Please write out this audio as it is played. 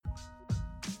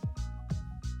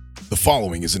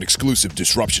following is an exclusive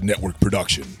Disruption Network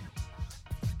production.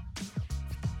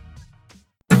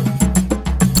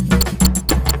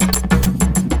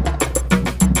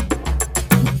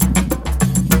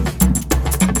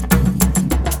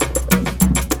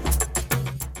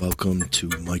 Welcome to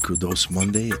Microdose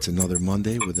Monday. It's another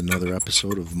Monday with another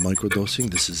episode of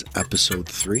Microdosing. This is episode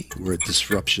 3. We're at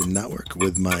Disruption Network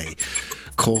with my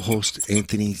co-host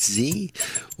Anthony Z.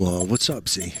 Well, what's up,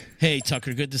 Z? Hey,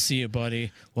 Tucker. Good to see you,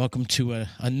 buddy. Welcome to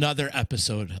another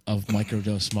episode of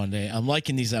Microdose Monday. I'm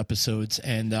liking these episodes,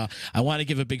 and I want to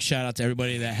give a big shout out to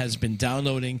everybody that has been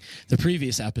downloading the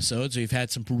previous episodes. We've had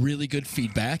some really good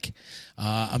feedback.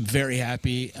 I'm very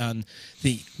happy on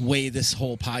the way this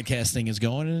whole podcast thing is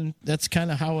going, and that's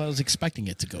kind of how I was expecting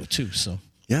it to go, too. So.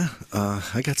 Yeah,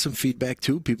 I got some feedback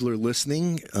too. People are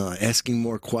listening, asking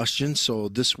more questions. So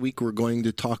this week we're going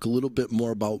to talk a little bit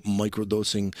more about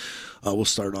microdosing. We'll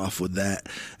start off with that,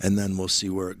 and then we'll see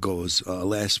where it goes.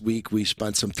 Last week we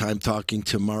spent some time talking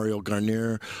to Mario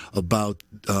Garnier about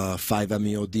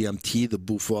 5-MeO-DMT, the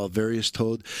Bufo alvarius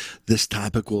toad. This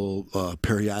topic will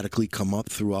periodically come up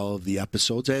through all of the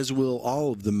episodes, as will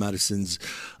all of the medicines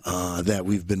that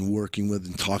we've been working with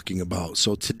and talking about.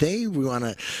 So today we want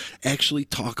to actually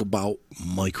talk about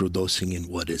microdosing and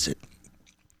what is it.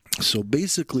 So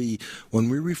basically, when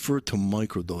we refer to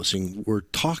microdosing, we're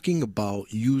talking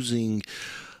about using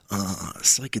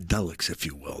psychedelics, if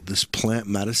you will, this plant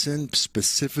medicine,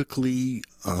 specifically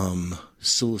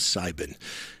psilocybin.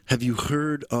 Have you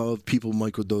heard of people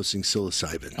microdosing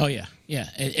psilocybin? Oh, yeah. Yeah.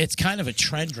 It's kind of a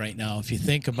trend right now. If you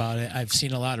think about it, I've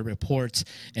seen a lot of reports,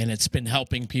 and it's been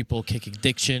helping people kick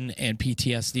addiction and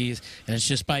PTSDs. And it's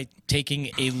just by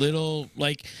taking a little,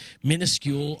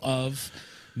 minuscule of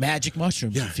magic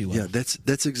mushrooms, if you will. Yeah,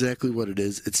 that's exactly what it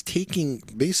is. It's taking,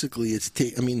 basically,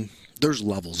 there's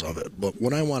levels of it. But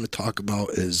what I want to talk about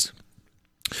is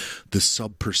the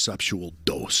subperceptual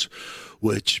dose,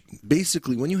 which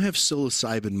basically, when you have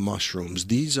psilocybin mushrooms,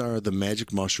 these are the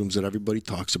magic mushrooms that everybody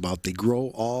talks about. They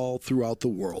grow all throughout the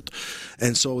world.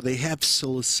 And so they have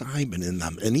psilocybin in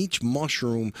them. And each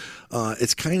mushroom,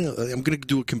 it's kind of, I'm going to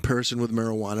do a comparison with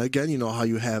marijuana. Again, you know how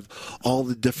you have all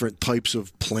the different types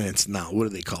of plants now. What do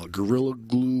they call it? Gorilla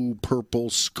glue, purple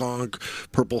skunk,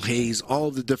 purple haze, all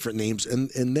the different names.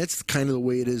 And that's kind of the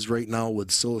way it is right now with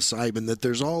psilocybin, that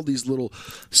there's all these little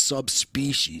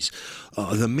subspecies.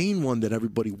 The main one that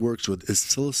everybody works with is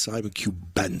psilocybin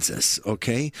cubensis,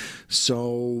 okay?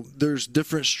 So there's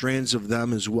different strands of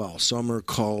them as well. Some are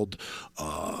called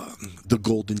the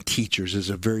golden teachers is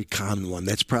a very common one.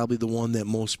 That's probably the one that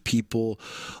most people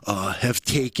have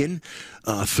taken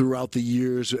throughout the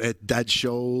years at dead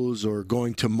shows or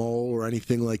going to Mo or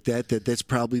anything like that. That's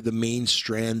probably the main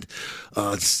strand,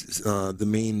 the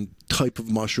main type of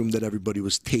mushroom that everybody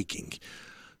was taking.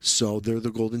 So they're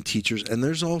the golden teachers. And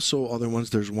there's also other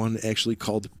ones. There's one actually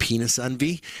called penis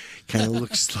envy. Kind of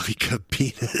looks like a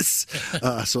penis.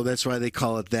 So that's why they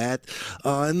call it that.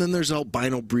 And then there's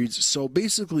albino breeds. So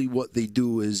basically what they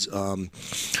do is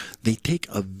they take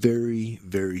a very,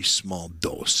 very small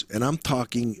dose. And I'm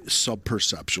talking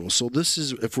subperceptual. So this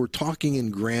is, if we're talking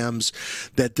in grams,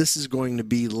 that this is going to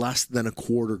be less than a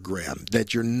quarter gram,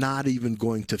 that you're not even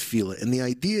going to feel it. And the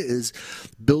idea is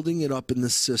building it up in the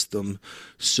system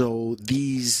so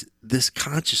this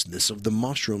consciousness of the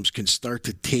mushrooms can start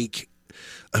to take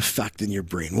effect in your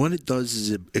brain. What it does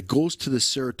is it goes to the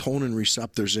serotonin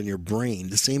receptors in your brain.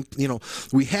 The same,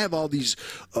 we have all these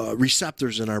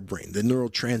receptors in our brain, the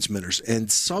neurotransmitters, and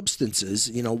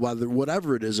substances,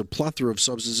 whatever it is, a plethora of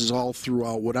substances all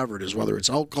throughout whatever it is, whether it's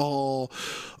alcohol,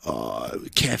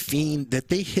 caffeine, that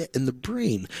they hit in the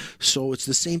brain. So it's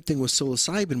the same thing with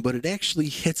psilocybin, but it actually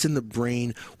hits in the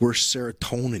brain where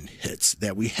serotonin hits,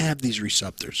 that we have these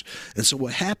receptors. And so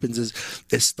what happens is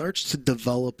it starts to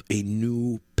develop a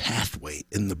new pathway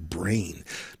in the brain.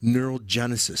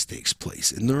 Neurogenesis takes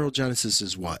place. And neurogenesis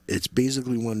is what? It's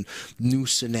basically when new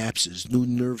synapses, new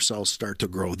nerve cells start to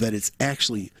grow. That it's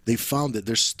actually, they found it.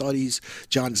 There's studies.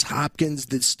 Johns Hopkins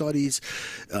did studies.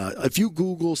 If you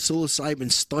Google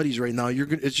psilocybin studies right now,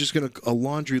 it's just going to, a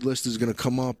laundry list is going to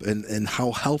come up and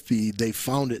how healthy they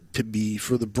found it to be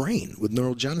for the brain with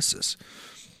neurogenesis.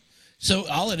 So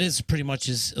all it is pretty much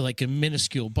is like a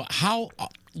minuscule, but how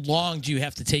long do you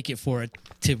have to take it for it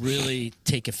to really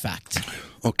take effect?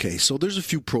 Okay, so there's a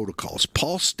few protocols.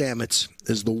 Paul Stamets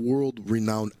is the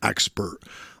world-renowned expert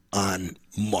on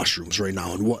mushrooms right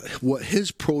now, and what his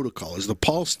protocol is, the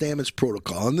Paul Stamets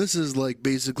protocol, and this is like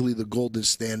basically the golden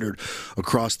standard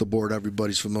across the board,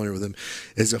 everybody's familiar with him,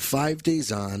 is a 5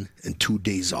 days on and 2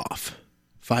 days off.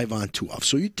 5 on, 2 off.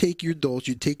 So you take your dose,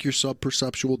 you take your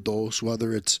subperceptual dose,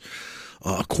 whether it's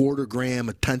a quarter gram,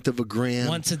 a tenth of a gram.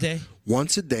 Once a day?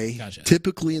 Once a day, Gotcha.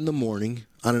 typically in the morning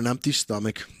on an empty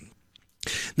stomach.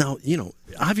 Now,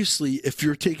 obviously, if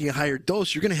you're taking a higher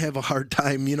dose, you're going to have a hard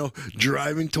time,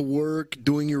 driving to work,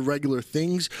 doing your regular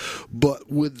things.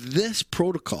 But with this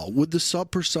protocol, with the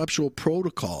subperceptual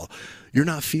protocol, you're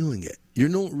not feeling it.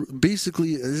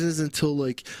 Basically, this isn't until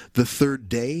like the 3rd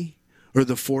day or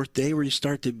the 4th day where you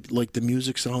start to, like, the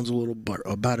music sounds a little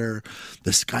better,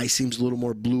 the sky seems a little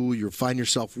more blue, you find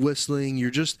yourself whistling,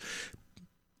 you're just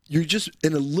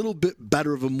in a little bit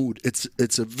better of a mood.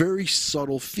 It's a very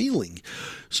subtle feeling.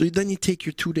 So then you take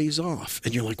your 2 days off,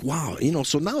 and you're like, wow,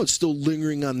 so now it's still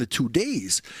lingering on the 2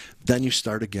 days. Then you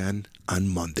start again on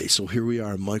Monday. So here we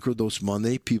are, Microdose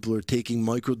Monday. People are taking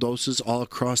microdoses all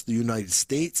across the United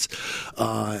States.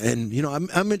 And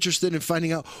I'm interested in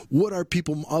finding out what are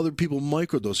other people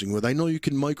microdosing with. I know you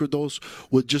can microdose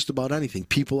with just about anything.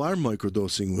 People are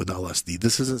microdosing with LSD.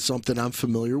 This isn't something I'm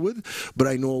familiar with, but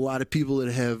I know a lot of people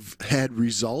that have had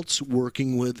results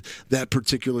working with that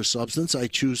particular substance. I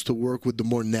choose to work with the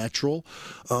more natural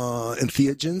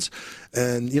entheogens,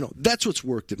 and that's what's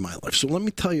worked in my life. So let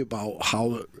me tell you about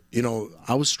how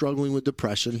I was struggling with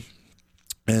depression,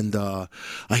 and I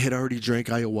had already drank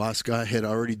ayahuasca, I had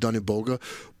already done iboga,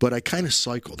 but I kind of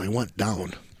cycled. I went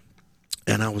down,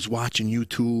 and I was watching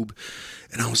YouTube,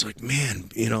 and I was like, man,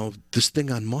 this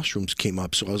thing on mushrooms came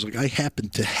up. So I was like, I happen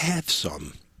to have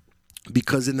some,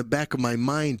 because in the back of my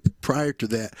mind prior to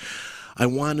that, I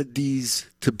wanted these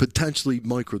to potentially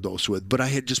microdose with, but I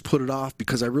had just put it off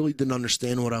because I really didn't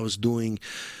understand what I was doing.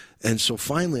 And so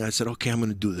finally I said, okay, I'm going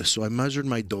to do this. So I measured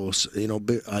my dose,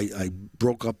 I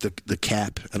broke up the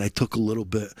cap, and I took a little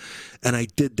bit, and I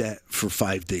did that for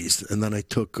 5 days. And then I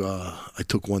took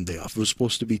 1 day off. It was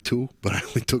supposed to be 2, but I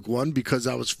only took 1 because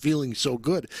I was feeling so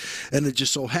good. And it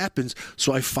just so happens,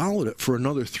 so I followed it for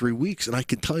another 3 weeks. And I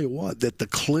can tell you what, that the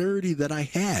clarity that I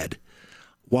had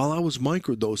while I was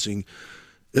microdosing,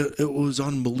 it was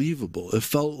unbelievable. It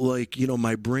felt like,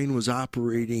 my brain was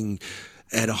operating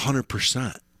at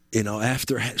 100%.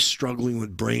 After struggling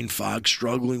with brain fog,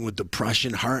 struggling with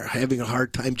depression, having a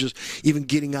hard time just even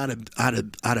getting out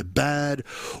of bed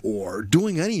or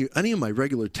doing any of my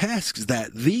regular tasks,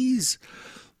 that these,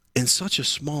 in such a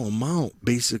small amount,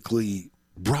 basically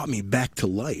brought me back to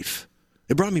life.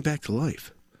 It brought me back to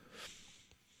life.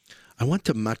 I went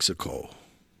to Mexico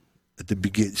at the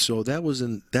beginning, so that was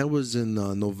in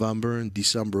November and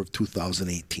December of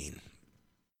 2018.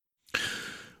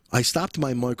 I stopped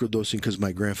my microdosing because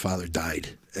my grandfather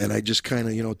died, and I just kind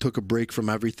of, took a break from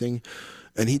everything,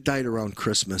 and he died around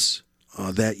Christmas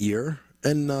that year,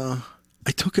 and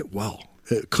I took it well.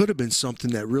 It could have been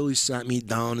something that really sent me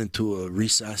down into a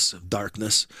recess of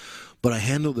darkness, but I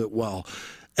handled it well.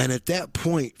 And at that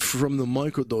point, from the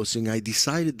microdosing, I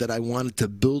decided that I wanted to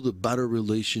build a better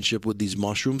relationship with these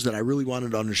mushrooms, that I really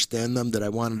wanted to understand them, that I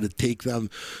wanted to take them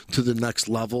to the next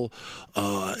level,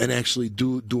 and actually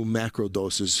do macro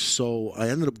doses. So I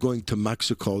ended up going to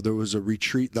Mexico. There was a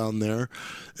retreat down there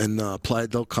in Playa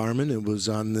del Carmen. It was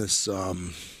on this...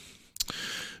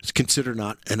 it's considered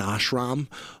not an ashram.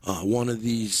 One of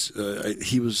these,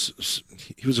 he was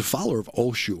a follower of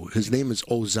Osho. His name is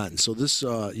Ozen. So this,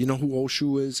 you know who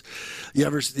Osho is?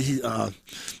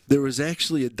 There was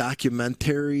actually a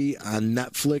documentary on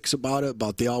Netflix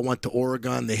about they all went to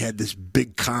Oregon. They had this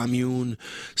big commune,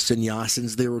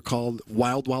 sannyasins they were called,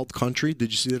 Wild Wild Country.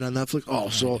 Did you see that on Netflix? Oh,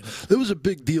 so it was a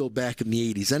big deal back in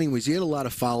the 80s. Anyways, he had a lot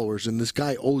of followers, and this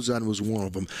guy Ozen was one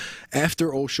of them.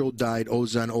 After Osho died,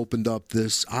 Ozen opened up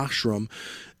this ashram.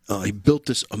 He built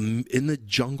this in the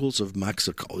jungles of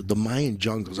Mexico, the Mayan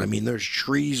jungles. I mean, there's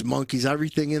trees, monkeys,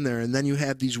 everything in there. And then you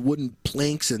have these wooden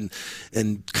planks and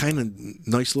kind of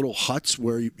nice little huts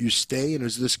where you stay, and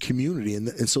there's this community.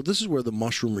 And so this is where the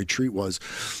mushroom retreat was.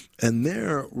 And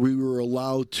there we were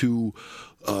allowed to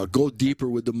go deeper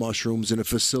with the mushrooms in a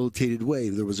facilitated way.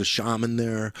 There was a shaman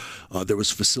there. There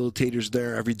was facilitators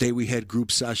there. Every day we had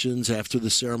group sessions after the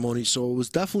ceremony. So it was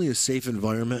definitely a safe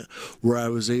environment where I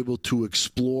was able to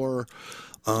explore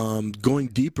going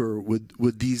deeper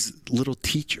with these little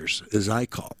teachers, as I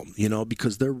call them,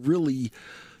 because they're really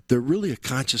a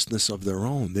consciousness of their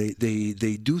own.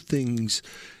 They do things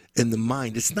in the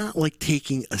mind. It's not like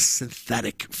taking a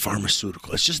synthetic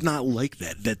pharmaceutical. It's just not like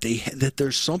that. That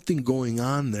there's something going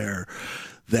on there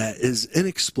that is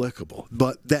inexplicable,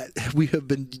 but that we have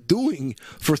been doing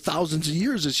for thousands of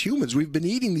years as humans. We've been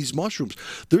eating these mushrooms.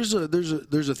 There's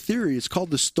a theory. It's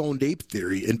called the stoned ape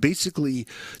theory, and basically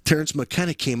Terence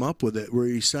McKenna came up with it, where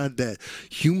he said that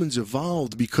humans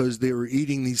evolved because they were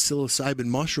eating these psilocybin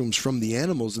mushrooms from the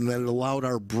animals, and that it allowed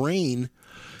our brain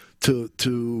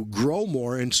to grow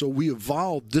more, and so we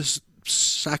evolved. This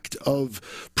sect of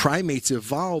primates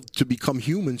evolved to become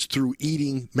humans through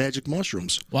eating magic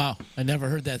mushrooms. Wow, I never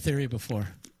heard that theory before.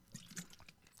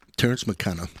 Terence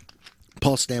McKenna.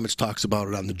 Paul Stamets talks about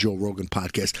it on the Joe Rogan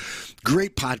podcast.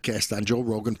 Great podcast on Joe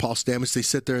Rogan. Paul Stamets, they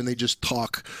sit there and they just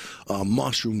talk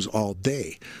mushrooms all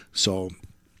day. So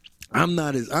I'm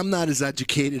not as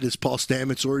educated as Paul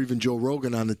Stamets or even Joe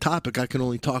Rogan on the topic. I can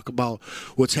only talk about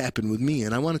what's happened with me.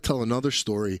 And I want to tell another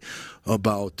story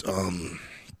about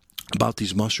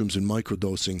these mushrooms and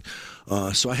microdosing.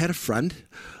 So I had a friend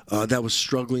that was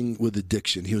struggling with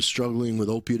addiction. He was struggling with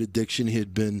opiate addiction. He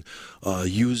had been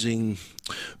using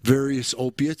various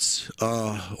opiates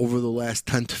over the last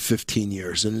 10 to 15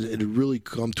 years. And it had really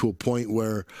come to a point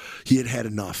where he had had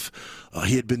enough.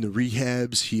 He had been to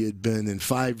rehabs. He had been in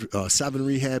 7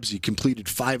 rehabs. He completed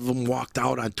 5 of them, walked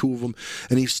out on 2 of them,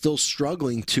 and he's still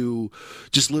struggling to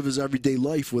just live his everyday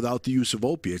life without the use of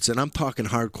opiates. And I'm talking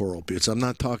hardcore opiates. I'm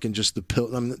not talking just the pill.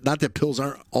 Not that pills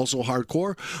aren't also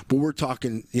hardcore, but we're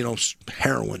talking,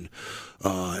 heroin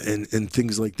and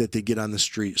things like that they get on the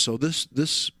street. So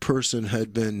this person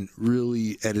had been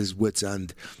really at his wit's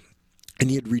end, and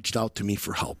he had reached out to me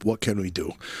for help. What can we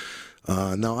do?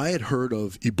 Now, I had heard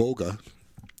of Iboga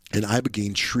and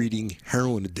Ibogaine treating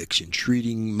heroin addiction,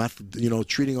 treating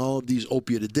all of these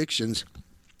opiate addictions,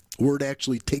 where it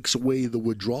actually takes away the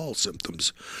withdrawal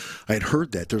symptoms. I had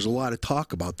heard that. There's a lot of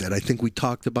talk about that. I think we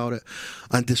talked about it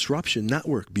on Disruption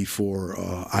Network before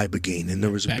Ibogaine, and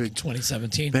there was back in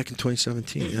 2017. Back in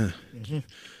 2017, yeah. Mm-hmm.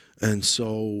 And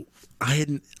so I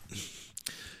hadn't.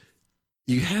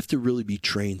 You have to really be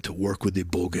trained to work with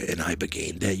Iboga and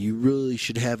Ibogaine. That you really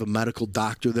should have a medical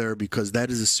doctor there, because that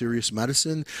is a serious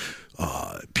medicine.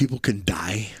 People can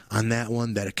die on that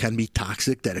one. That it can be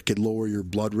toxic. That it could lower your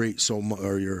blood rate so much,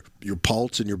 or your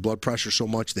pulse and your blood pressure so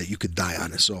much that you could die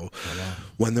on it. So,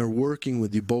 when they're working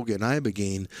with Iboga and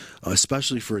Ibogaine,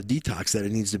 especially for a detox, that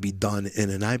it needs to be done in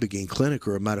an Ibogaine clinic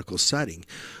or a medical setting.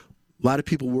 A lot of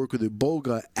people work with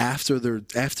Iboga after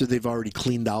they've already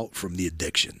cleaned out from the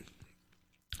addiction.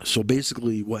 So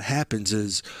basically what happens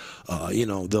is,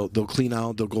 they'll clean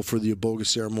out, they'll go for the Iboga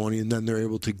ceremony, and then they're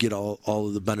able to get all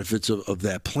of the benefits of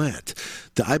that plant.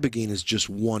 The Ibogaine is just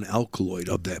one alkaloid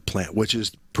of that plant, which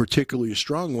is particularly a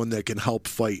strong one that can help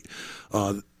fight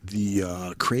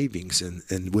the cravings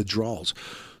and withdrawals.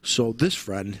 So this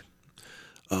friend,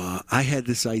 I had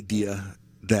this idea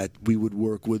that we would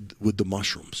work with the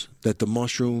mushrooms. That the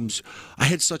mushrooms, I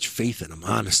had such faith in them,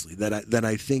 honestly, that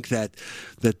I think that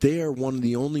they are one of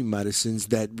the only medicines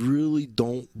that really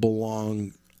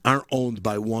aren't owned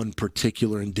by one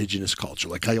particular indigenous culture.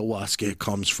 Like ayahuasca, it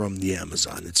comes from the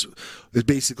Amazon. It's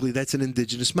basically, that's an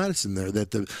indigenous medicine there, that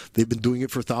they've been doing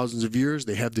it for thousands of years.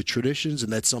 They have the traditions,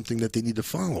 and that's something that they need to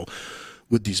follow.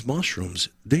 With these mushrooms,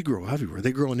 they grow everywhere.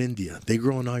 They grow in India. They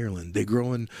grow in Ireland. They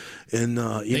grow in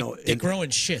They grow in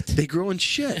shit. They grow in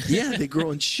shit. Yeah, they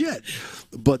grow in shit.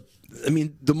 But I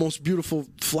mean, the most beautiful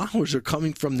flowers are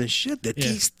coming from this shit.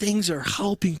 These things are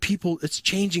helping people. It's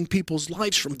changing people's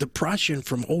lives from depression,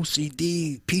 from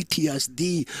OCD,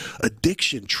 PTSD,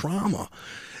 addiction, trauma.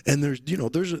 And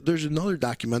there's another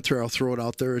documentary, I'll throw it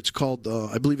out there. It's called,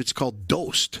 I believe it's called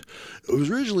Dosed.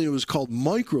 Originally it was called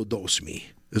Microdose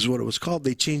Me, is what it was called.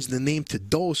 They changed the name to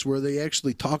Dose, where they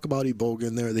actually talk about Iboga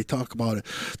in there. They talk about it.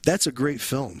 That's a great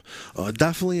film.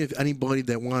 Definitely, if anybody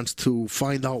that wants to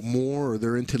find out more, or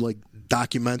they're into like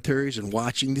documentaries and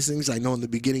watching these things. I know in the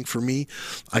beginning for me,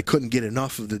 I couldn't get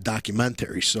enough of the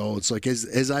documentary. So it's like,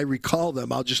 as I recall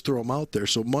them, I'll just throw them out there.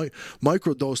 So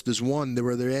Microdosed is one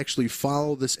where they actually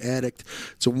follow this addict.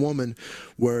 It's a woman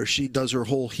where she does her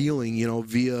whole healing,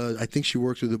 via, I think she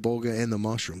works with Iboga and the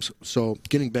mushrooms. So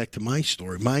getting back to my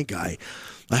story, my guy,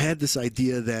 I had this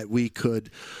idea that we could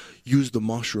use the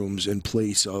mushrooms in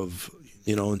place of,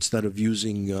 instead of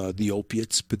using the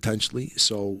opiates potentially.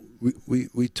 So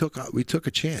we took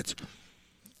a chance.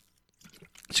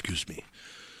 Excuse me.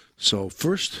 So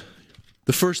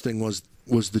the first thing was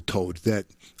the toad. That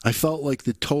I felt like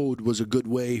the toad was a good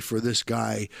way for this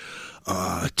guy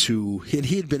and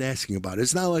he had been asking about it.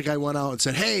 It's not like I went out and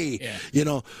said, hey, you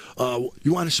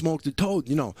want to smoke the toad?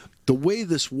 The the way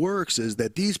this works is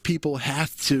that these people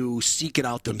have to seek it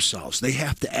out themselves. They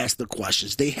have to ask the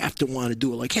questions. They have to want to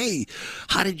do it. Like, hey,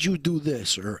 how did you do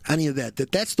this or any of that?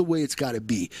 That's the way it's got to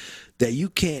be. That you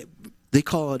can't. They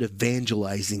call it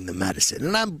evangelizing the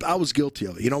medicine. And I was guilty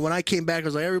of it. You know, when I came back, I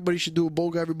was like, everybody should do a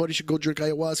boga, everybody should go drink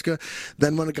ayahuasca.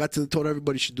 Then when it got to the toad,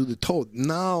 everybody should do the toad.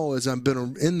 Now, as I've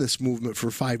been in this movement for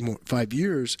 5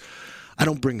 years, I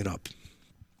don't bring it up.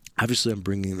 Obviously, I'm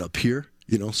bringing it up here.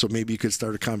 You know, so maybe you could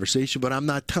start a conversation, but I'm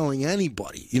not telling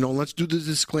anybody. You know, let's do the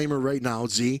disclaimer right now,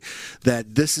 Z,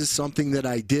 that this is something that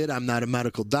I did. I'm not a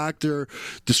medical doctor.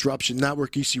 Disruption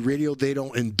Network, EC Radio, they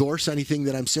don't endorse anything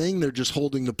that I'm saying. They're just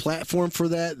holding the platform for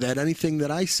that anything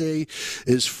that I say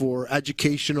is for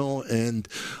educational and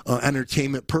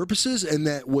entertainment purposes, and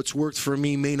that what's worked for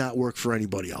me may not work for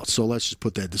anybody else. So let's just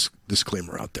put that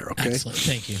disclaimer out there, okay? Excellent.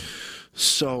 Thank you.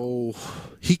 So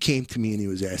he came to me and he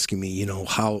was asking me, you know,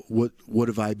 what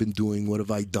have I been doing? What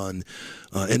have I done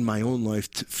in my own life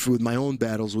with my own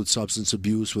battles with substance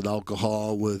abuse, with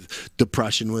alcohol, with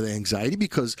depression, with anxiety?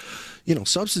 Because, you know,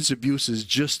 substance abuse is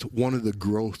just one of the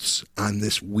growths on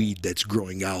this weed that's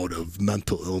growing out of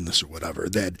mental illness or whatever.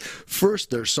 That first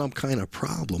there's some kind of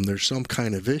problem, there's some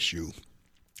kind of issue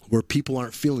where people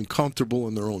aren't feeling comfortable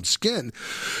in their own skin,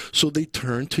 so they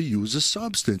turn to use a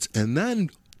substance, and then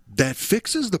that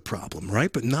fixes the problem,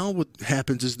 right? But now what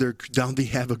happens is now they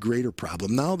have a greater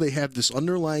problem. Now they have this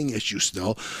underlying issue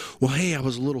still. Well, hey, I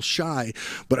was a little shy,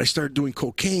 but I started doing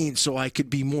cocaine so I could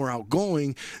be more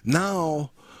outgoing.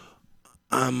 Now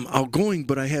I'm outgoing,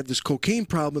 but I had this cocaine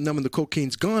problem. Then when the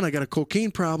cocaine's gone, I got a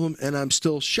cocaine problem, and I'm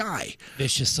still shy.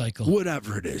 Vicious cycle.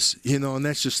 Whatever it is, you know, and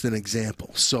that's just an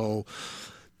example. So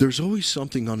there's always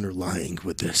something underlying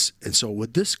with this. And so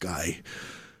with this guy,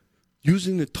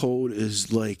 using the toad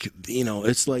is like, you know,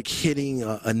 it's like hitting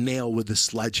a nail with a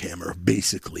sledgehammer,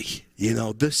 basically. You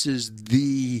know, this is,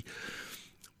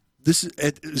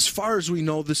 as far as we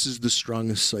know, this is the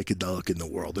strongest psychedelic in the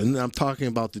world. And I'm talking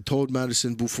about the toad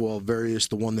medicine, Bufo alvarius,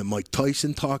 the one that Mike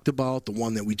Tyson talked about, the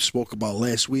one that we spoke about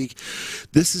last week.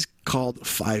 This is called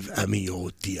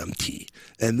 5-MeO-DMT.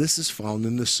 And this is found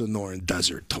in the Sonoran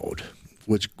Desert toad,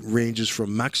 which ranges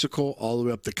from Mexico all the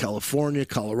way up to California,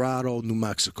 Colorado, New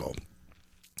Mexico.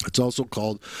 It's also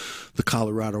called the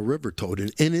Colorado River toad.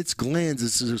 And in its glands,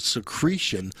 it's a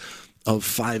secretion of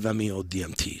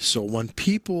 5-MeO-DMT. So when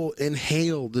people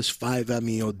inhale this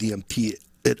 5-MeO-DMT,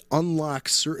 it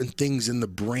unlocks certain things in the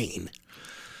brain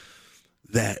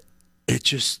that it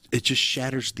just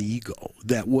shatters the ego.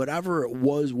 That whatever it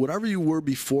was, whatever you were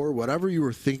before, whatever you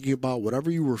were thinking about, whatever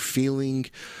you were feeling,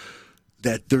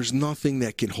 that there's nothing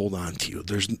that can hold on to you.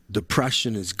 There's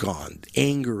depression is gone,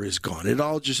 anger is gone. It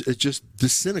just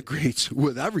disintegrates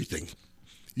with everything.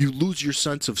 You lose your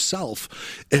sense of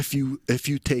self if you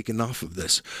take enough of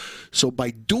this. So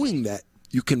by doing that,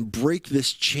 you can break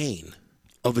this chain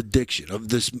of addiction, of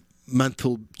this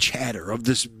mental chatter, of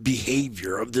this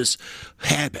behavior, of this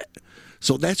habit.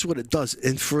 So that's what it does.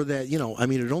 And for that, you know, I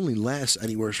mean, it only lasts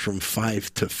anywhere from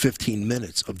 5 to 15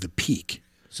 minutes of the peak.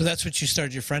 So that's what you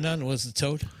started your friend on, was the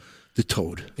toad? The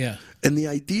toad. Yeah. And the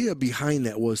idea behind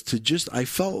that was I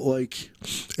felt like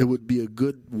it would be a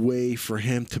good way for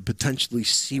him to potentially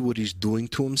see what he's doing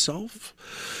to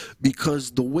himself.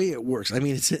 Because the way it works, I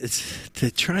mean, it's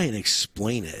to try and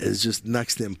explain it is just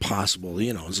next to impossible.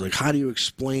 You know, it's like, how do you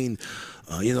explain,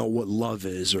 you know, what love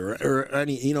is or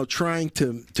any, you know, trying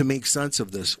to make sense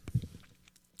of this.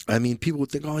 I mean, people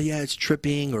would think, oh, yeah, it's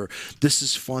tripping or this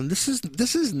is fun. This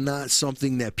is not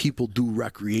something that people do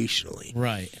recreationally.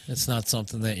 Right. It's not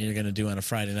something that you're going to do on a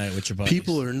Friday night with your buddies.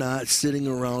 People are not sitting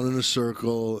around in a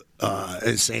circle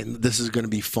and saying this is going to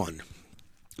be fun,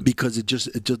 because it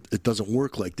doesn't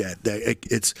work like that.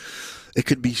 It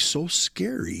could be so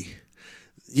scary.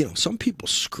 You know, some people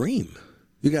scream.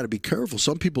 You got to be careful.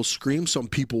 Some people scream. Some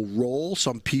people roll.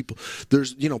 Some people,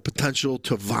 there's, you know, potential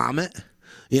to vomit.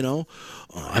 You know,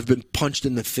 I've been punched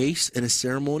in the face in a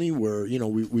ceremony where, you know,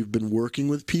 we've been working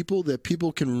with people that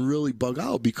people can really bug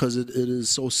out because it is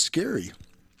so scary.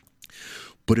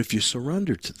 But if you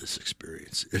surrender to this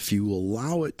experience, if you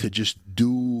allow it to just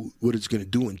do what it's going to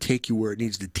do and take you where it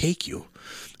needs to take you,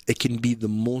 it can be the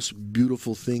most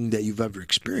beautiful thing that you've ever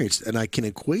experienced. And I can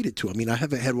equate it to, I mean, I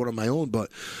haven't had one of my own,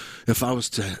 but if I was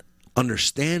to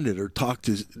understand it or talk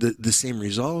to the same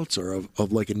results or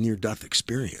of like a near-death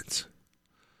experience,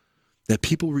 that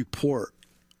people report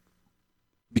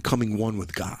becoming one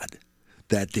with God,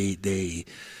 that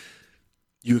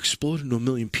you explode into a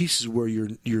million pieces where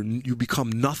you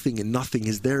become nothing and nothing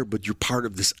is there, but you're part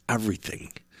of this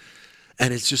everything,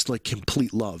 and it's just like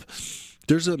complete love.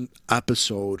 There's an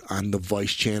episode on the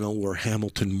Vice channel where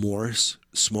Hamilton Morris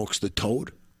smokes the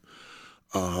toad.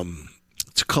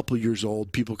 It's a couple years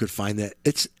old. People could find that.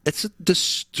 It's a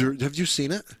Have you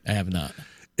seen it? I have not.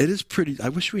 It is pretty. I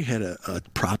wish we had a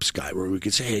props guy where we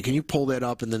could say, "Hey, can you pull that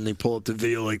up?" And then they pull up the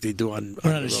video like they do on.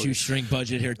 We're on a shoestring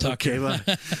budget here, Tucker. Okay, well,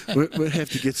 we'll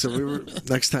have to get some.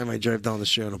 Next time I drive down the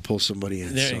street, I'll pull somebody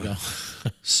in. There you go.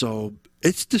 So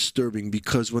it's disturbing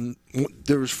because when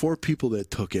there was 4 people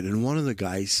that took it, and one of the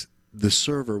guys, the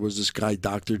server, was this guy,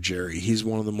 Dr. Jerry. He's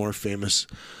one of the more famous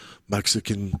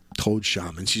Mexican toad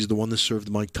shamans. He's the one that served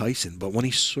Mike Tyson. But when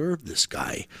he served this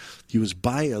guy, he was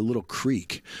by a little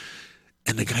creek.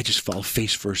 And the guy just fell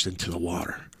face first into the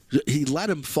water. He let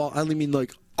him fall. I mean,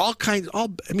 like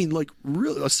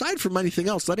really, aside from anything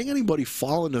else, letting anybody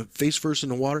fall face first in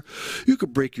the water, you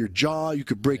could break your jaw, you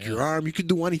could break your arm, you could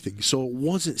do anything. So it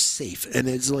wasn't safe. And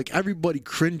it's like everybody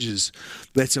cringes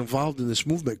that's involved in this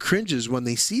movement, cringes when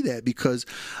they see that because,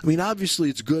 I mean, obviously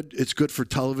it's good. It's good for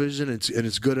television and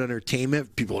it's good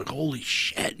entertainment. People are like, holy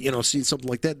shit, seeing something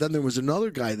like that. Then there was another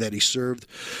guy that he served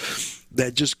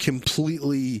that just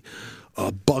completely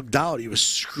bugged out. He was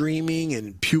screaming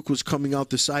and puke was coming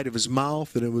out the side of his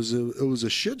mouth, and it was a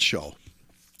shit show.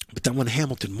 But then when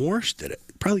Hamilton Morris did it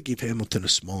probably gave Hamilton a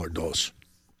smaller dose.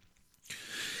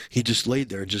 He just laid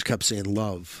there and just kept saying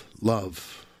love,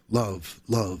 love, love,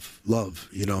 love, love.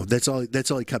 That's all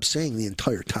he kept saying the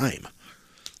entire time.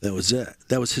 That was it.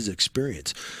 That was his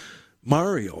experience.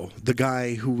 Mario, the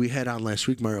guy who we had on last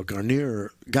week, Mario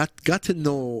Garnier, got to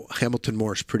know Hamilton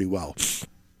Morris pretty well.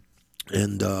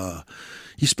 And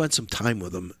he spent some time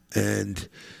with him, and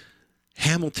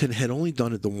Hamilton had only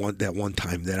done it that one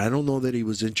time. That I don't know that he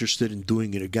was interested in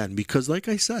doing it again because, like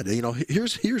I said,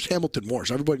 here's Hamilton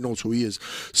Morris. Everybody knows who he is.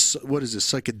 What is it,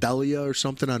 Psychedelia or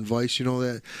something on Vice?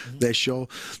 That show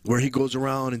where he goes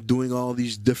around and doing all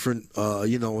these different,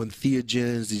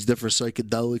 entheogens, these different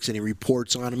psychedelics, and he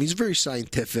reports on them. He's very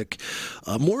scientific,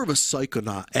 more of a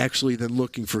psychonaut actually than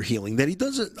looking for healing. That he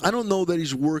doesn't. I don't know that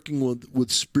he's working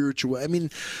with spiritual. I mean,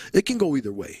 it can go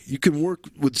either way. You can work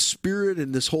with spirit,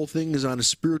 and this whole thing is on a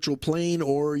spiritual plane,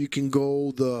 or you can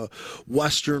go the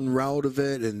Western route of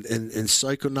it and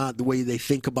psychonaut the way they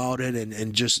think about it,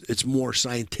 and just it's more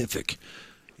scientific,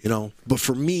 But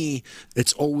for me,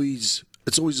 it's always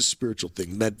a spiritual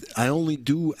thing. That I only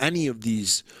do any of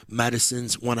these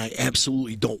medicines when I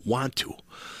absolutely don't want to.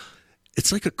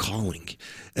 It's like a calling.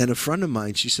 And a friend of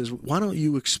mine, she says, "Why don't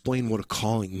you explain what a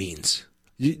calling means?"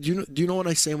 Do you know what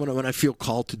I say when I feel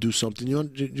called to do something? Do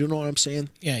you know what I'm saying?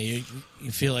 Yeah, you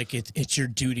feel like it's your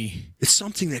duty. It's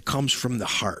something that comes from the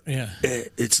heart. Yeah,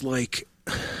 it's like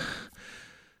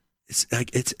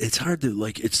it's hard to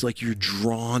like. It's like you're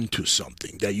drawn to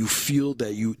something that you feel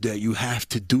that you have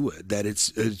to do it. That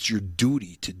it's your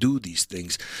duty to do these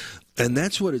things, and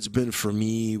that's what it's been for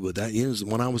me with that.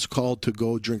 When I was called to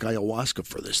go drink ayahuasca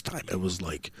for this time, it was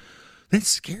like. That's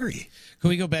scary. Can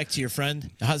we go back to your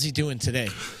friend? How's he doing today?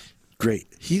 Great.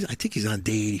 I think he's on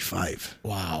day 85.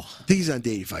 Wow. I think he's on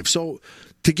day 85. So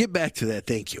to get back to that,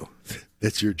 thank you.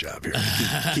 That's your job here.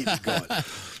 Keep it going.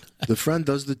 The friend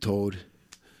does the toad.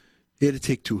 He had to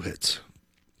take 2 hits.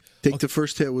 The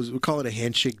first hit we call it a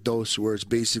handshake dose, where it's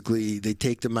basically they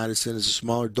take the medicine as a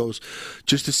smaller dose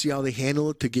just to see how they handle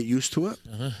it, to get used to it.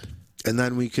 Uh-huh. And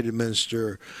then we could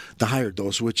administer the higher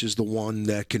dose, which is the one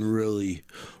that can really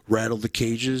rattle the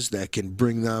cages, that can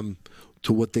bring them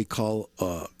to what they call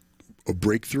a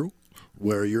breakthrough,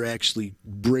 where you're actually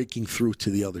breaking through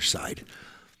to the other side.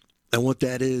 And what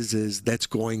that is that's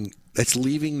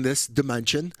leaving this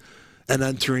dimension and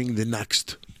entering the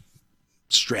next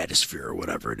stratosphere or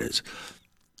whatever it is.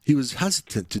 He was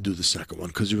hesitant to do the second one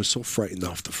because he was so frightened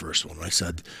off the first one. I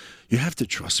said, "You have to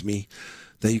trust me.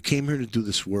 That you came here to do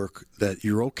this work, that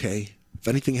you're okay. If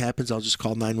anything happens, I'll just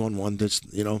call 911. That's,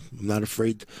 I'm not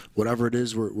afraid. Whatever it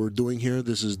is we're doing here,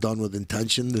 this is done with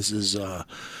intention. This is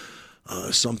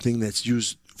something that's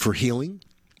used for healing.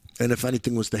 And if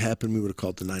anything was to happen, we would have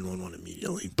called the 911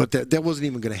 immediately. But that wasn't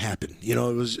even going to happen. It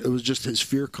was just his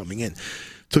fear coming in.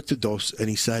 Took the dose, and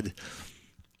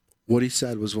what he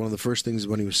said was one of the first things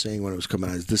when he was saying when it was coming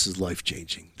out is, "This is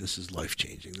life-changing. This is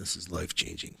life-changing. This is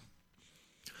life-changing."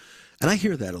 And I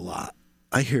hear that a lot.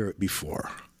 I hear it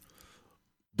before.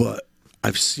 But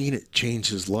I've seen it change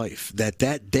his life.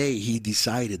 That day he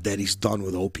decided that he's done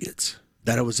with opiates.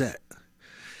 That it was it.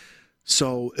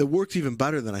 So it worked even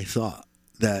better than I thought.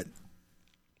 That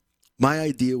my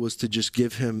idea was to just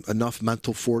give him enough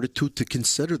mental fortitude to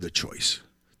consider the choice,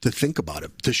 to think about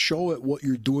it, to show it what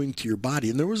you're doing to your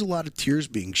body. And there was a lot of tears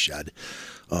being shed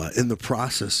in the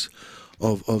process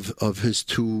of his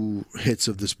 2 hits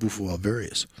of this Bufo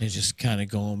alvarius. He's just kind of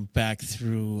going back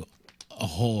through a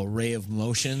whole array of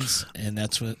emotions, and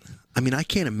that's what I mean, I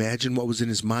can't imagine what was in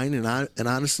his mind, and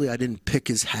honestly, I didn't pick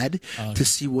his head to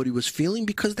see what he was feeling,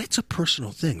 because that's a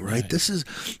personal thing, right? This is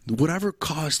whatever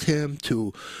caused him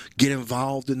to get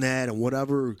involved in that, and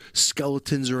whatever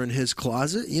skeletons are in his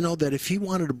closet. That if he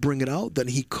wanted to bring it out, then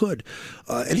he could.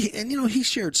 He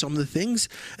shared some of the things,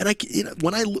 and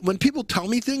when people tell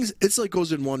me things, it's like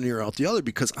goes in one ear out the other,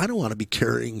 because I don't want to be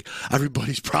carrying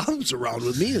everybody's problems around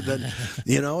with me. And then,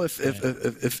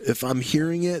 if I'm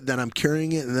hearing it, then I'm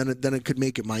carrying it, and then it could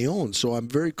make it my own. So I'm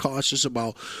very cautious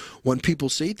about when people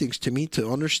say things to me, to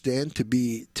understand, to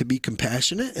be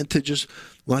compassionate, and to just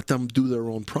let them do their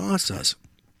own process.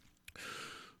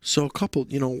 So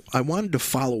I wanted to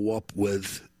follow up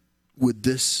with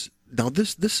this. Now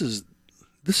this is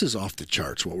off the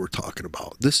charts what we're talking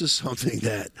about. This is something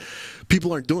that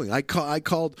people aren't doing. I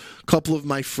called a couple of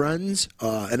my friends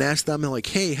and asked them, like,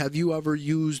 hey, have you ever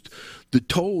used the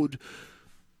toad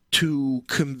to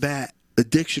combat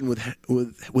addiction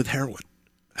with heroin?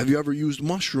 Have you ever used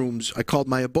mushrooms? I called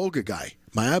my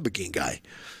ibogaine guy.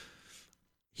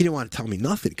 He didn't want to tell me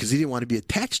nothing, because he didn't want to be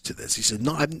attached to this. He said,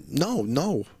 no. He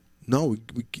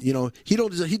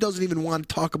doesn't even want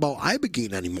to talk about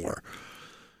ibogaine anymore,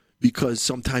 because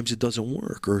sometimes it doesn't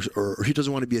work, or he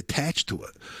doesn't want to be attached to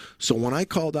it. So when I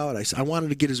called out, I said I wanted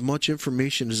to get as much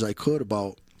information as I could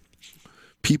about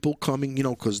people coming,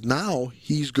 because now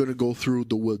he's going to go through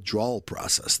the withdrawal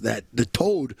process. That the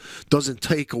toad doesn't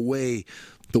take away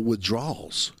the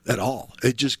withdrawals at all.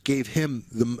 It just it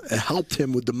helped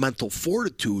him with the mental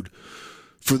fortitude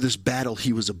for this battle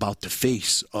he was about to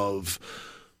face of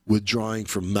withdrawing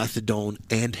from methadone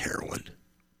and heroin.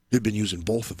 They've been using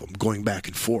both of them, going back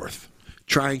and forth,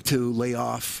 trying to lay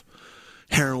off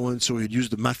heroin, so he'd use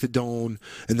the methadone,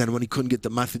 and then when he couldn't get the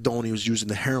methadone, he was using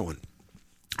the heroin.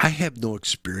 I have no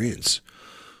experience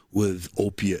with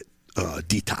opiate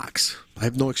detox. I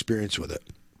have no experience with it.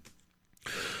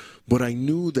 But I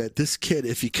knew that this kid,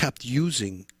 if he kept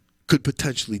using, could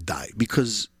potentially die,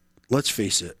 because, let's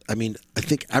face it, I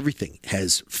think everything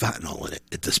has fentanyl in it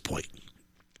at this point.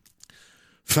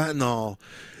 Fentanyl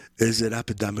is at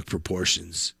epidemic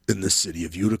proportions in the city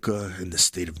of Utica, in the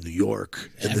state of New York,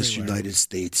 in this United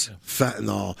States. Yeah.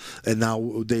 Fentanyl, and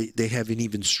now they have an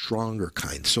even stronger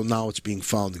kind. So now it's being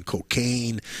found in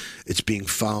cocaine. It's being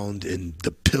found in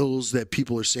the pills that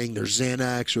people are saying they're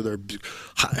Xanax or they're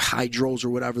hydros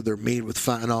or whatever. They're made with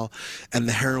fentanyl, and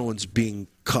the heroin's being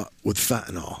cut with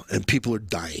fentanyl, and people are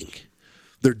dying.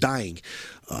 They're dying.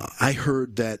 I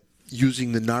heard that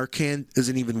using the Narcan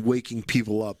isn't even waking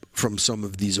people up from some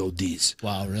of these ODs.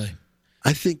 Wow, really?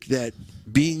 I think that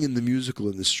being in the musical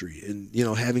industry and,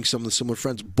 having some of the similar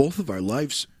friends, both of our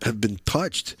lives have been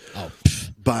touched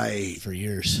by for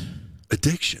years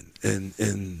addiction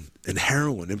and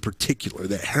heroin in particular.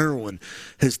 That heroin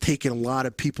has taken a lot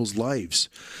of people's lives.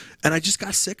 And I just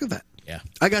got sick of it. Yeah.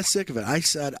 I got sick of it. I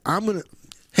said, I'm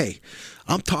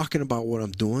talking about what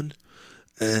I'm doing,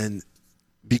 and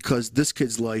because this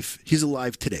kid's life, he's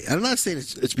alive today. I'm not saying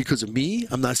it's because of me.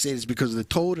 I'm not saying it's because of the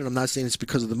toad, and I'm not saying it's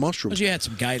because of the mushrooms. But you had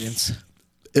some guidance.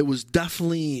 It was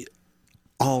definitely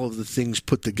all of the things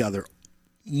put together,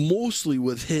 mostly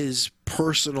with his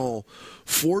personal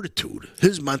fortitude,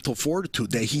 his mental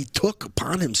fortitude that he took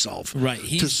upon himself. Right.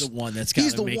 He's the one that's got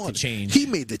to make the change. He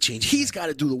made the change. He's got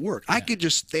to do the work. Yeah. I could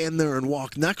just stand there and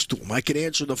walk next to him. I could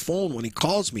answer the phone when he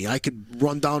calls me. I could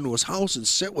run down to his house and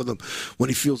sit with him when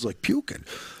he feels like puking.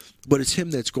 But it's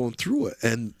him that's going through it,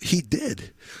 and he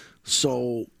did.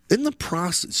 So in the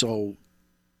process,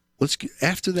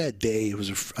 after that day,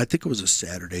 I think it was a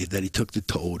Saturday that he took the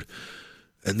toad.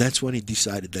 And that's when he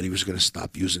decided that he was going to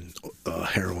stop using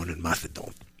heroin and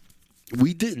methadone.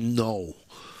 We didn't know.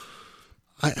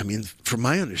 From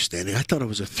my understanding, I thought it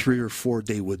was a 3 or 4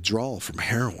 day withdrawal from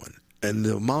heroin. And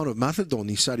the amount of methadone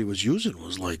he said he was using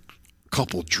was like a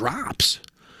couple drops.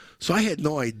 So I had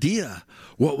no idea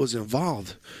what was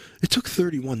involved. It took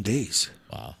 31 days.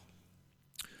 Wow.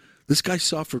 This guy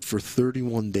suffered for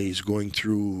 31 days going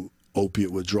through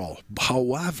opiate withdrawal.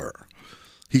 However,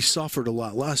 he suffered a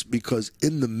lot less because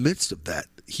in the midst of that,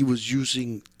 he was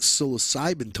using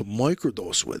psilocybin to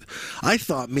microdose with. I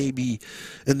thought maybe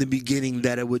in the beginning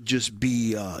that it would just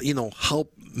be,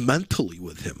 help mentally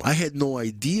with him. I had no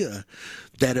idea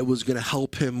that it was going to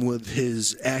help him with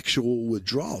his actual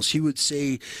withdrawals. He would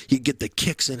say he'd get the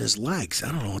kicks in his legs.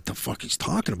 I don't know what the fuck he's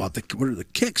talking about. What are the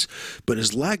kicks? But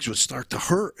his legs would start to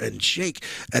hurt and shake.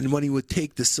 And when he would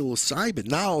take the psilocybin,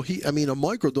 now a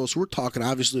microdose, we're talking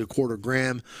obviously a 1/4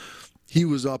 gram. He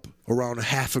was up around a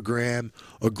 1/2 gram,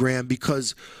 a gram,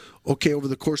 because, over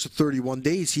the course of 31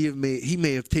 days, he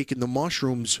may have taken the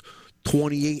mushrooms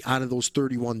 28 out of those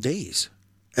 31 days.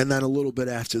 and then a little bit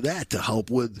after that to help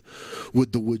with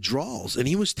the withdrawals, and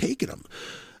he was taking them.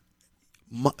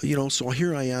 So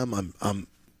here I am.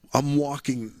 I'm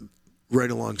walking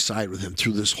right alongside with him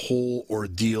through this whole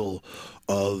ordeal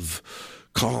of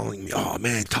calling me. Oh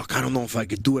man, Tuck, I don't know if I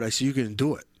could do it. I said, you're going to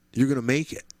do it. You're going to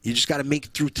make it. You just got to make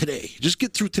it through today. Just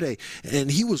get through today.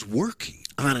 And he was working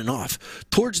on and off.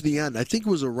 Towards the end, I think it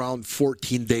was around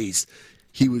 14 days,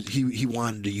 he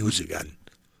wanted to use again.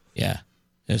 Yeah,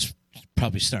 it's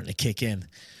probably starting to kick in.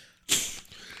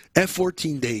 At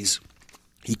 14 days,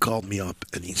 he called me up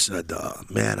and he said,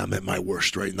 man, I'm at my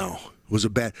worst right now. It was a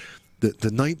bad...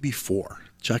 The night before,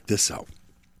 check this out.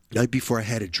 The night before I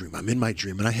had a dream. I'm in my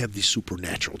dream, and I have these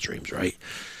supernatural dreams, right?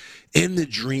 In the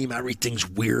dream, everything's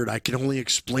weird. I can only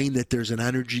explain that there's an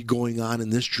energy going on in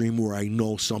this dream where I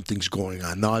know something's going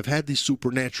on. Now, I've had these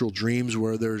supernatural dreams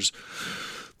where there's,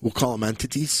 we'll call them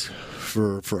entities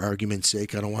for argument's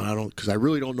sake. Because I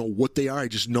really don't know what they are. I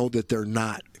just know that they're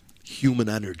not human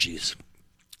energies.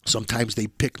 Sometimes they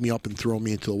pick me up and throw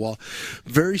me into the wall.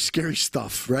 Very scary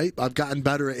stuff, right? I've gotten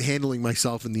better at handling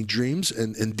myself in the dreams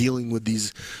and dealing with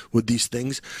these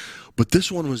things. But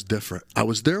this one was different. I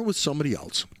was there with somebody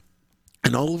else,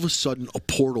 and all of a sudden a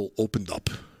portal opened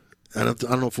up. I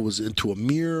don't know if it was into a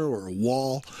mirror or a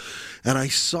wall. And I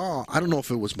don't know if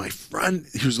it was my friend.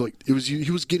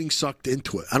 He was getting sucked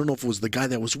into it. I don't know if it was the guy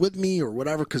that was with me or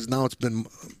whatever, because now it's been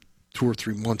 2 or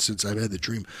 3 months since I've had the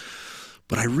dream.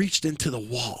 But I reached into the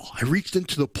wall. I reached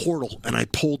into the portal, and I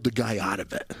pulled the guy out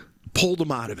of it. Pulled him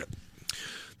out of it.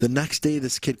 The next day,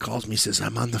 this kid calls me, says,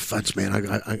 I'm on the fence, man.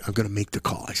 I'm going to make the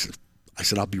call. I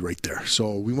said, I'll be right there.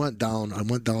 So we went down. I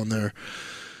went down there,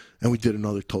 and we did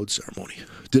another toad ceremony.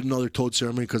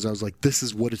 Because I was like, this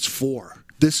is what it's for.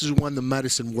 This is when the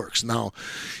medicine works. Now,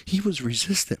 he was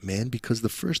resistant, man, because the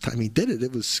first time he did it,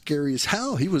 it was scary as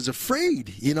hell. He was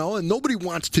afraid, and nobody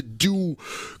wants to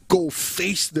go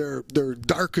face their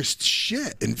darkest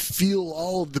shit and feel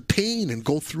all of the pain and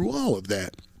go through all of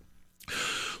that.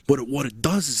 But what it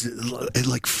does is it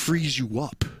like frees you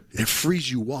up. It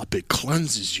frees you up. It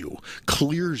cleanses you,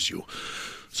 clears you.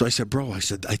 So I said, bro, I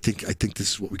think this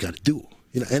is what we got to do.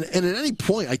 And at any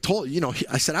point, I told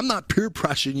I said, I'm not peer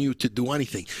pressuring you to do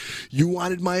anything. You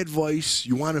wanted my advice.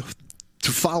 You wanted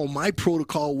to follow my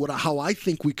protocol, how I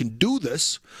think we can do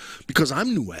this, because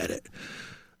I'm new at it.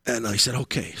 And I said,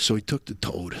 okay. So he took the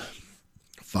toad,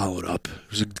 followed up.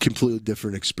 It was a completely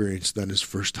different experience than his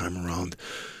first time around.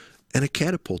 And it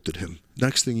catapulted him.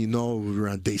 Next thing you know, we were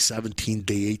on day 17,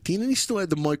 day 18, and he still had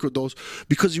the microdose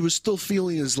because he was still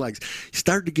feeling his legs. He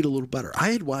started to get a little better. I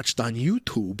had watched on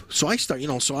YouTube, so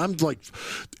so I'm like,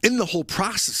 in the whole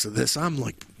process of this, I'm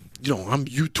like, I'm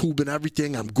YouTubing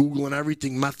everything, I'm Googling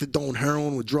everything, methadone,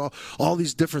 heroin, withdrawal, all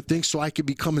these different things, so I could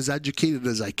become as educated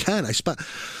as I can. I spent...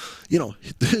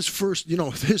 his first,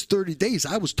 his 30 days,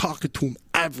 I was talking to him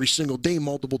every single day,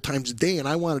 multiple times a day, and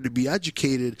I wanted to be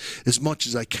educated as much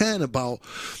as I can about,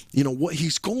 what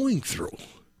he's going through.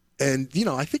 And,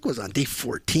 I think it was on day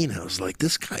 14, I was like,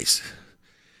 this guy's,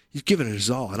 he's giving it his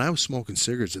all. And I was smoking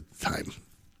cigarettes at the time.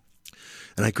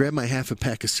 And I grabbed my half a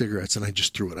pack of cigarettes and I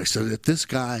just threw it. I said, if this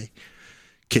guy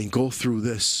can go through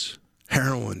this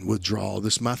heroin withdrawal,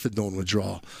 this methadone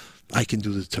withdrawal, I can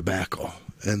do the tobacco.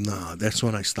 And that's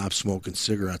when I stopped smoking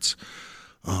cigarettes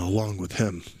along with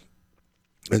him.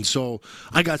 And so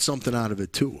I got something out of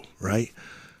it too, right?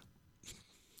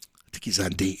 I think he's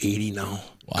on day 80 now.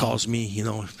 Wow. Calls me, he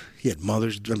had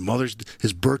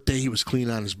his birthday, he was clean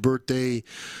on his birthday.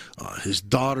 His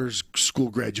daughter's school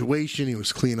graduation, he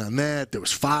was clean on that. There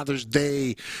was Father's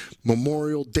Day,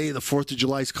 Memorial Day, the 4th of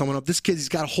July is coming up. This kid, he's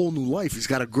got a whole new life. He's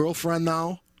got a girlfriend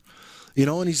now.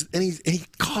 And he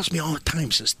calls me all the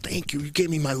time, says, thank you, you gave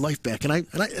me my life back. And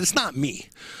it's not me.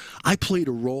 I played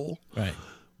a role. Right.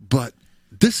 But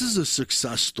this is a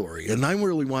success story. And I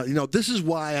really want, this is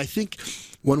why I think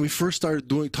when we first started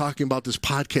talking about this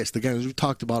podcast, again, as we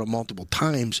talked about it multiple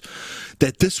times,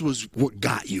 that this was what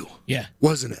got you. Yeah.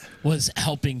 Wasn't it? Was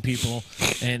helping people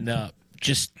and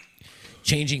just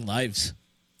changing lives,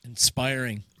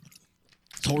 inspiring.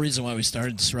 The whole reason why we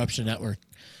started Disruption Network.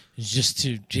 Just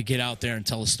to get out there and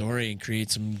tell a story and create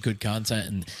some good content.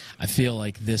 And I feel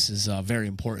like this is very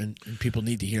important and people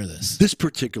need to hear this. This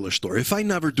particular story, if I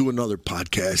never do another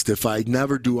podcast, if I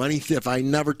never do anything, if I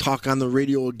never talk on the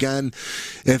radio again,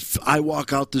 if I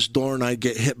walk out this door and I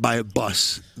get hit by a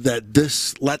bus, let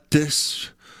this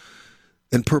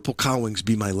and Purple Cow Wings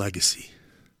be my legacy.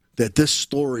 That this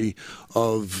story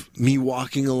of me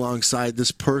walking alongside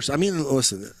this person,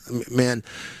 listen, man,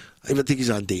 I even think he's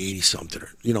on day 80 something,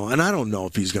 and I don't know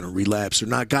if he's going to relapse or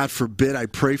not. God forbid. I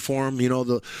pray for him,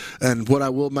 and what I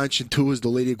will mention too is the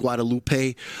Lady of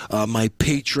Guadalupe, my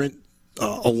patron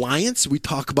alliance. We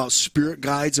talk about spirit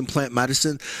guides and plant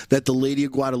medicine, that the Lady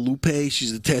of Guadalupe,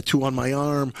 she's a tattoo on my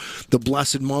arm, the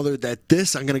Blessed Mother, I'm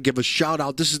going to give a shout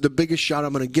out. This is the biggest shout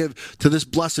I'm going to give to this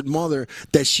Blessed Mother,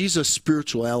 that she's a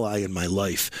spiritual ally in my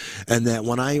life. And that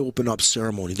when I open up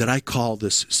ceremony, that I call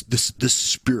this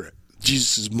spirit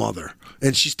Jesus' mother,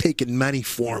 and she's taken many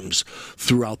forms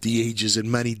throughout the ages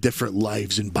in many different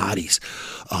lives and bodies,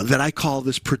 that I call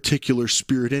this particular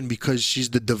spirit in, because she's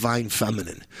the divine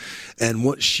feminine, and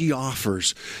what she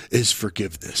offers is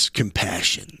forgiveness,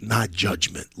 compassion, not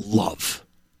judgment, love,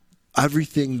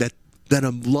 everything that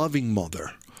a loving mother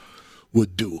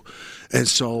would do. And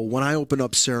so when I opened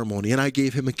up ceremony, and I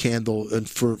gave him a candle, and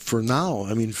for now,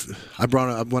 I mean,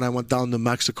 when I went down to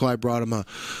Mexico, I brought him a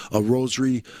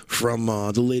rosary from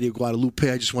the Lady of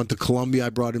Guadalupe. I just went to Colombia, I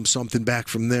brought him something back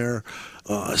from there.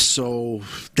 So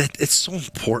that it's so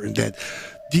important that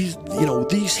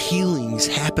these healings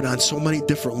happen on so many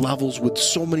different levels with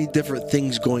so many different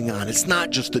things going on. It's not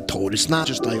just the toad, it's not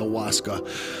just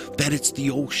ayahuasca, that it's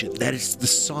the ocean, that it's the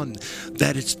sun,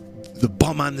 that it's the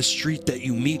bum on the street that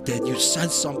you meet, that you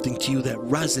said something to you that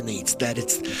resonates, that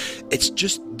it's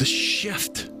just the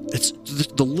shift. It's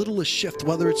the littlest shift,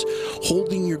 whether it's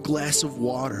holding your glass of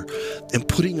water and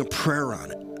putting a prayer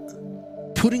on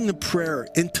it, putting the prayer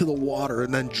into the water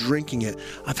and then drinking it.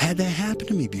 I've had that happen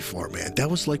to me before, man.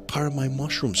 That was like part of my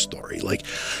mushroom story. Like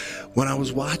when I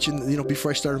was watching,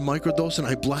 before I started microdosing,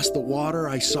 I blessed the water.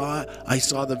 I saw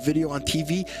the video on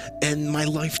TV, and my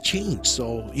life changed.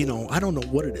 So, I don't know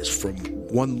what it is, from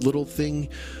one little thing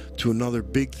to another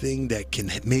big thing that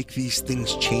can make these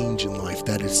things change in life.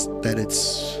 That it's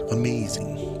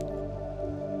amazing.